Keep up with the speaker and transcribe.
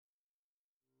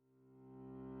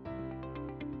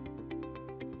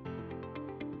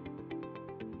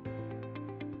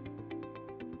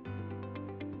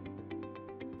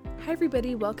Hi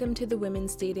everybody, welcome to the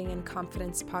Women's Dating and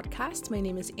Confidence podcast. My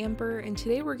name is Amber, and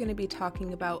today we're going to be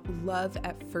talking about love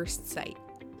at first sight.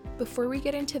 Before we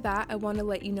get into that, I want to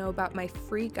let you know about my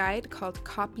free guide called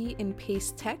Copy and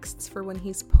Paste Texts for when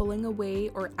he's pulling away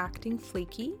or acting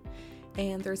flaky.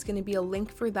 And there's going to be a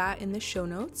link for that in the show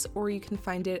notes, or you can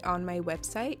find it on my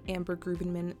website,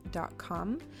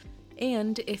 ambergrubenman.com.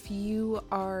 And if you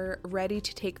are ready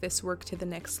to take this work to the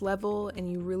next level and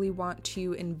you really want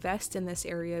to invest in this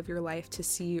area of your life to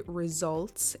see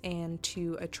results and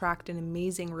to attract an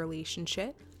amazing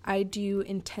relationship, I do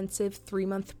intensive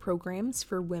 3-month programs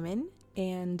for women.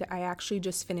 And I actually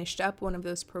just finished up one of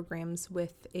those programs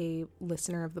with a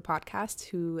listener of the podcast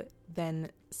who then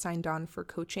signed on for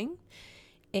coaching.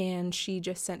 And she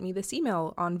just sent me this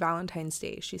email on Valentine's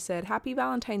Day. She said, "Happy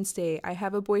Valentine's Day. I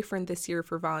have a boyfriend this year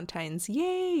for Valentine's.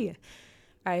 Yay!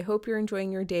 I hope you're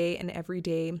enjoying your day and every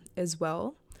day as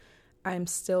well. I'm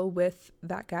still with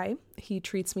that guy. He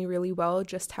treats me really well,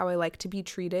 just how I like to be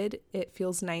treated. It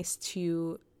feels nice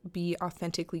to be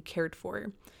authentically cared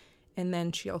for." And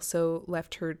then she also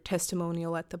left her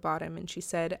testimonial at the bottom, and she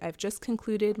said, "I've just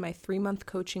concluded my 3-month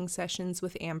coaching sessions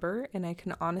with Amber, and I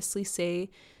can honestly say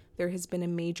there has been a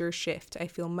major shift. I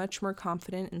feel much more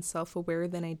confident and self-aware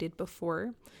than I did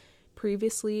before.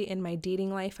 Previously in my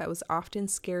dating life, I was often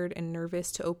scared and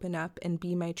nervous to open up and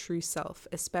be my true self,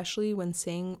 especially when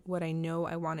saying what I know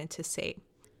I wanted to say.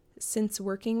 Since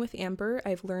working with Amber,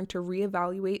 I've learned to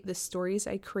reevaluate the stories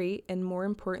I create, and more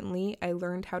importantly, I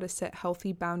learned how to set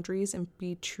healthy boundaries and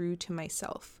be true to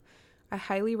myself. I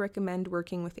highly recommend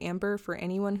working with Amber for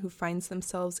anyone who finds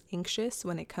themselves anxious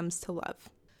when it comes to love."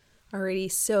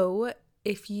 Alrighty, so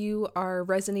if you are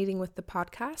resonating with the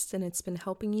podcast and it's been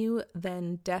helping you,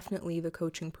 then definitely the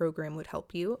coaching program would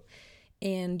help you.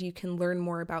 And you can learn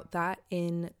more about that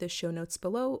in the show notes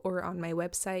below or on my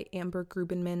website,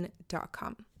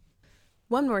 ambergrubenman.com.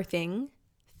 One more thing,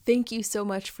 thank you so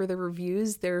much for the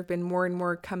reviews. There have been more and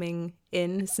more coming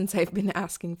in since I've been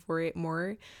asking for it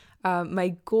more.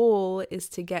 My goal is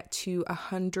to get to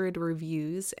 100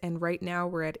 reviews, and right now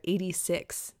we're at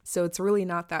 86, so it's really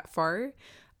not that far,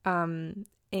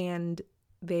 and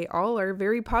they all are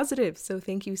very positive, so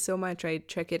thank you so much. I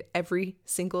check it every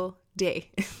single day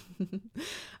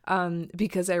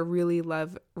because I really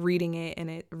love reading it and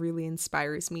it really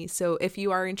inspires me. So if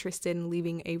you are interested in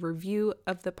leaving a review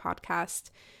of the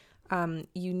podcast,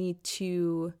 you need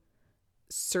to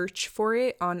search for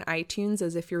it on iTunes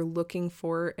as if you're looking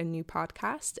for a new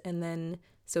podcast. And then,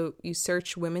 so you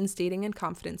search Women's Dating and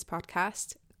Confidence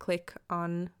Podcast, click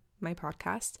on my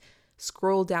podcast,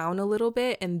 scroll down a little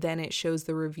bit, and then it shows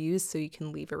the reviews so you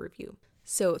can leave a review.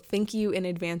 So thank you in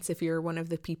advance if you're one of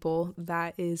the people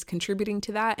that is contributing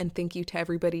to that. And thank you to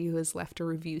everybody who has left a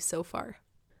review so far.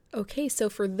 Okay, so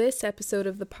for this episode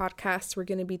of the podcast, we're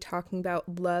going to be talking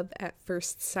about love at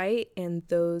first sight and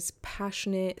those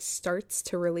passionate starts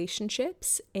to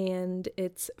relationships. And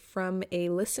it's from a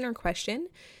listener question.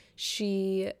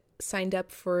 She signed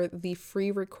up for the free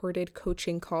recorded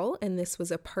coaching call, and this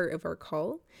was a part of our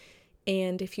call.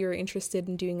 And if you're interested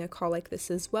in doing a call like this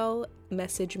as well,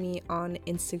 message me on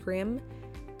Instagram.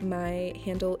 My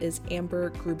handle is Amber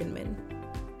Grubenman.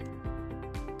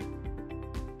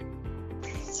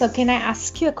 So can I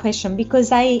ask you a question?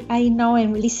 Because I know,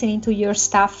 and listening to your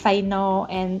stuff, I know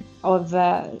and of,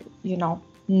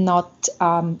 not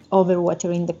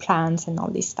overwatering the plants and all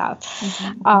this stuff.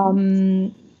 Mm-hmm.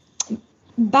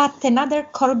 But another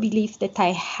core belief that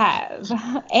I have,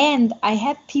 and I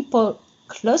have people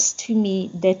close to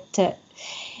me that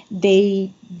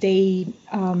they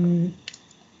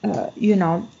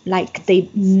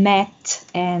met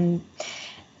and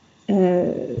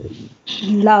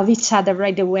love each other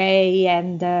right away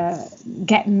and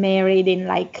get married in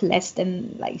less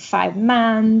than 5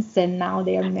 months, and now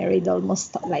they are married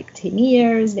almost 10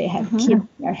 years. They have kids,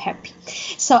 they are happy.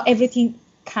 So everything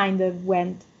kind of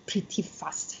went pretty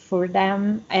fast for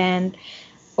them.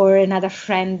 Or another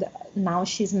friend, now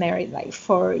she's married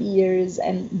 4 years,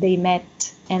 and they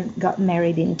met and got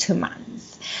married in 2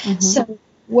 months. So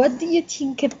what do you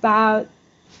think about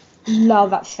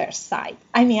love at first sight?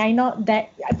 I mean, I know that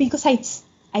because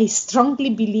I strongly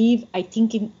believe, I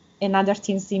think in another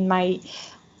things in my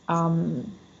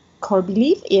core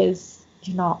belief is,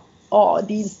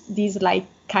 these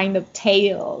kind of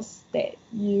tales that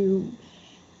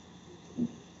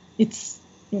it's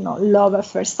love at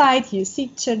first sight, you see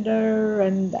each other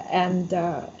and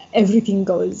everything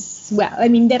goes well. I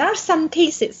mean, there are some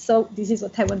cases, so this is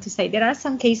what I want to say. There are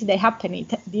some cases that happen, it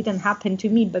didn't happen to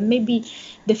me, but maybe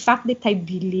the fact that I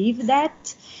believe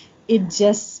that, it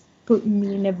just put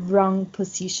me in a wrong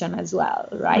position as well,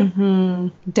 right?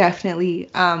 Mm-hmm. Definitely.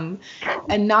 And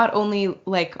not only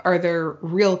like are there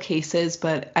real cases,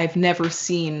 but I've never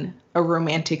seen a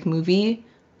romantic movie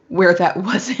where that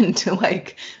wasn't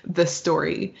like the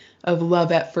story of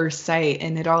love at first sight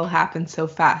and it all happened so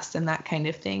fast and that kind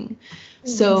of thing.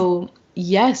 So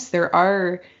yes, there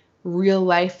are real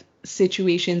life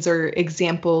situations or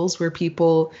examples where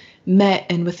people met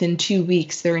and within 2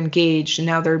 weeks they're engaged and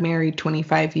now they're married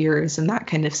 25 years and that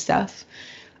kind of stuff.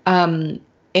 And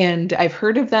I've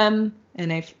heard of them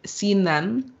and I've seen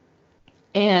them,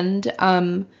 and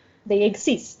they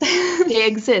exist. They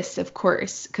exist, of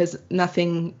course, because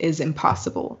nothing is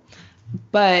impossible.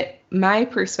 But my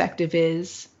perspective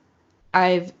is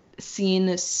I've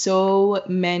seen so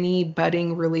many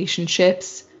budding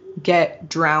relationships get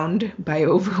drowned by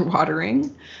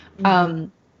overwatering.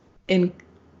 And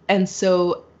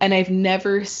I've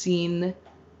never seen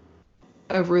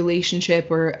a relationship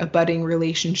or a budding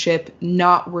relationship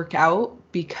not work out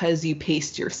because you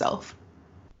paced yourself,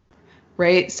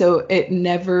 right? So it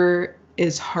never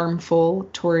is harmful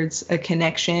towards a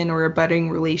connection or a budding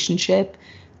relationship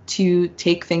to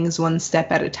take things one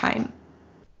step at a time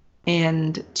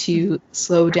and to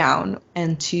slow down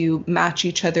and to match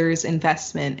each other's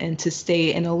investment and to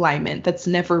stay in alignment. That's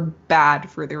never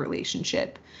bad for the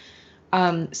relationship.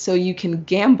 So you can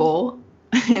gamble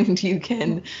and you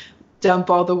can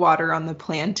dump all the water on the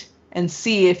plant and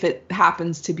see if it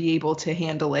happens to be able to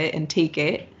handle it and take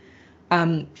it,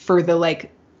 for the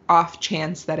like off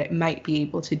chance that it might be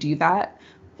able to do that.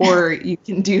 Or you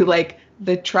can do like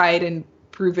the tried and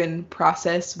proven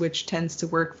process, which tends to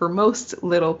work for most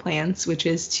little plants, which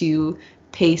is to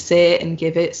pace it and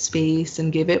give it space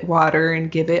and give it water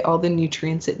and give it all the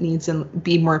nutrients it needs and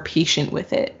be more patient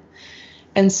with it.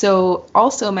 And so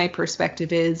also my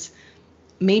perspective is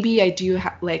maybe I do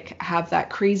have that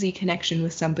crazy connection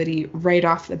with somebody right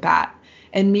off the bat.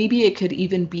 And maybe it could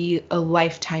even be a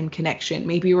lifetime connection.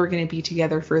 Maybe we're going to be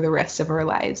together for the rest of our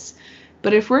lives.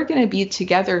 But if we're going to be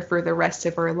together for the rest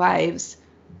of our lives,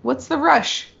 what's the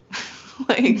rush?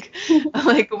 like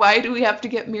why do we have to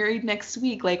get married next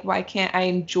week? Like, why can't I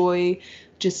enjoy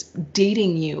just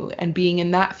dating you and being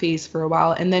in that phase for a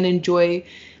while, and then enjoy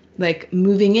like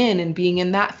moving in and being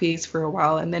in that phase for a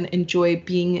while, and then enjoy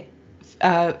being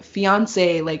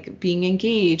fiance, like being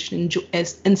engaged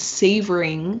and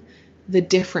savoring the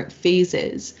different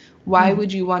phases. Why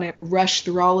would you want to rush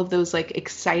through all of those like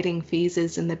exciting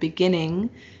phases in the beginning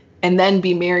and then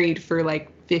be married for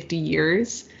like 50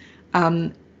 years?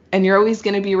 And you're always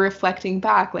going to be reflecting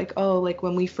back like, oh, like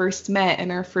when we first met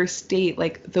and our first date,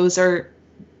 like those are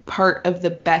part of the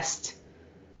best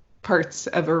parts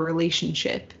of a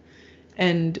relationship.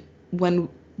 And when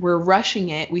we're rushing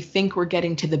it, we think we're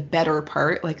getting to the better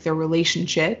part, like the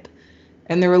relationship.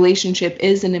 And the relationship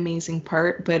is an amazing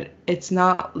part, but it's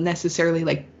not necessarily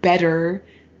like better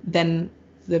than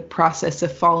the process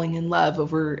of falling in love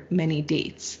over many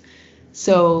dates.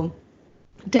 So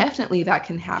definitely that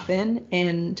can happen.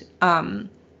 And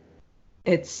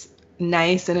it's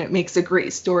nice and it makes a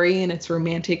great story and it's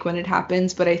romantic when it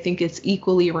happens. But I think it's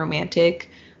equally romantic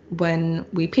when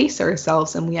we pace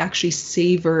ourselves and we actually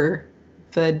savor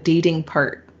the dating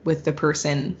part with the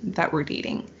person that we're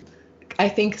dating. I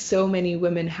think so many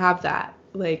women have that,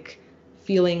 like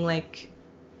feeling like,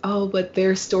 oh, but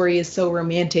their story is so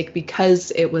romantic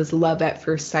because it was love at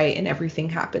first sight and everything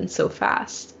happened so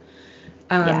fast.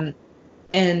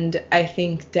 And I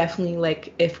think definitely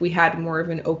like if we had more of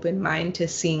an open mind to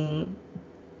seeing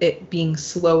it being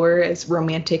slower as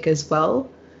romantic as well,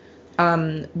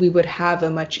 we would have a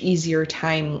much easier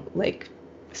time like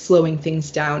slowing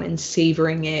things down and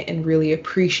savoring it and really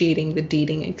appreciating the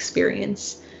dating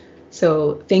experience.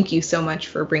 So thank you so much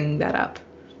for bringing that up.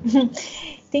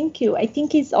 Thank you. I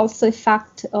think it's also a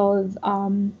fact of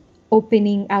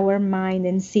opening our mind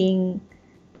and seeing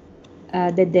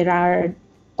that there are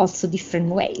also different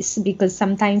ways, because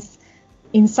sometimes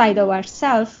inside of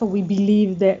ourselves we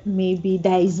believe that maybe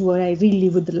that is what I really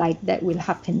would like that will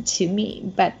happen to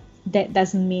me, but that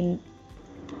doesn't mean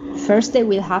first it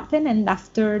will happen and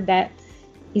after that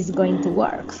is going to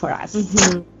work for us.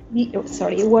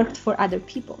 It worked for other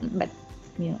people, but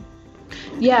you know.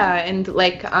 Yeah, and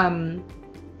like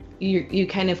you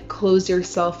kind of close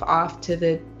yourself off to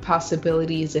the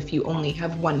possibilities if you only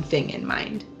have one thing in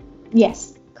mind.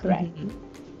 Yes, correct.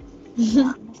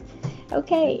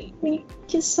 Okay, thank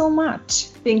you so much.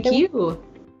 Thank you.